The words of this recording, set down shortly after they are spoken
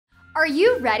Are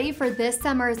you ready for this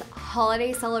summer's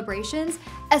holiday celebrations,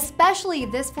 especially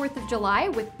this 4th of July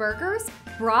with burgers,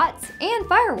 brats, and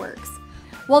fireworks?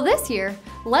 Well, this year,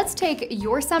 let's take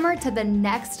your summer to the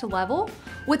next level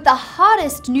with the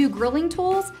hottest new grilling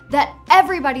tools that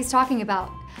everybody's talking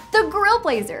about, the Grill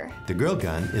Blazer. The grill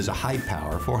gun is a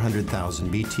high-power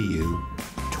 400,000 BTU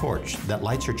torch that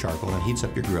lights your charcoal and heats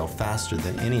up your grill faster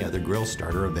than any other grill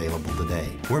starter available today.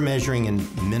 We're measuring in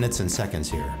minutes and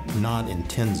seconds here, not in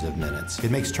tens of minutes.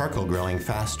 It makes charcoal grilling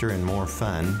faster and more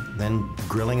fun than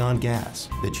grilling on gas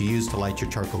that you use to light your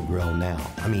charcoal grill now.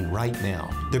 I mean, right now.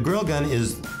 The grill gun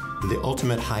is the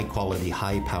ultimate high-quality,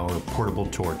 high-power portable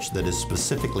torch that is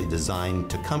specifically designed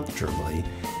to comfortably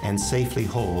and safely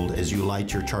hold as you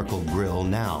light your charcoal grill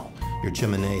now, your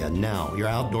chimenea now, your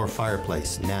outdoor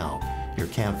fireplace now, your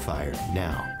campfire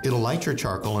now. It'll light your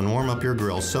charcoal and warm up your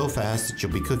grill so fast that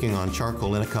you'll be cooking on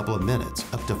charcoal in a couple of minutes,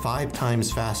 up to 5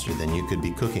 times faster than you could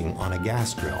be cooking on a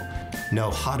gas grill. No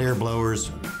hot air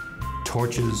blowers,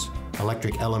 torches,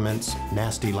 electric elements,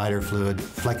 nasty lighter fluid,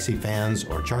 flexi fans,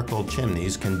 or charcoal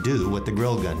chimneys can do what the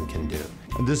grill gun can do.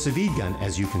 The sous vide gun,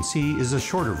 as you can see, is a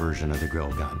shorter version of the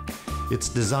grill gun. It's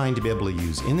designed to be able to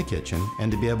use in the kitchen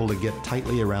and to be able to get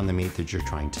tightly around the meat that you're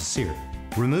trying to sear.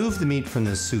 Remove the meat from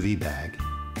this sous vide bag,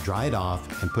 dry it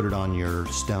off, and put it on your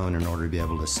stone in order to be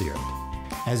able to sear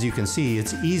it. As you can see,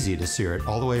 it's easy to sear it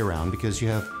all the way around because you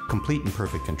have complete and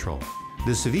perfect control.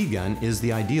 The sous vide gun is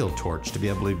the ideal torch to be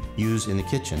able to use in the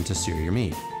kitchen to sear your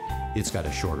meat. It's got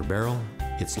a shorter barrel,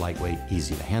 it's lightweight,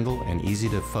 easy to handle, and easy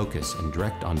to focus and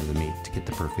direct onto the meat to get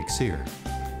the perfect sear.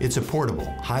 It's a portable,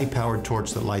 high-powered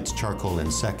torch that lights charcoal in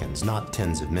seconds, not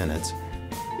tens of minutes.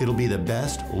 It'll be the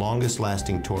best,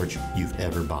 longest-lasting torch you've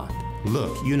ever bought.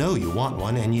 Look, you know you want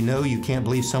one, and you know you can't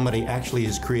believe somebody actually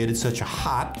has created such a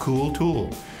hot, cool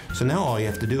tool. So now all you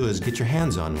have to do is get your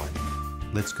hands on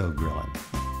one. Let's go grilling.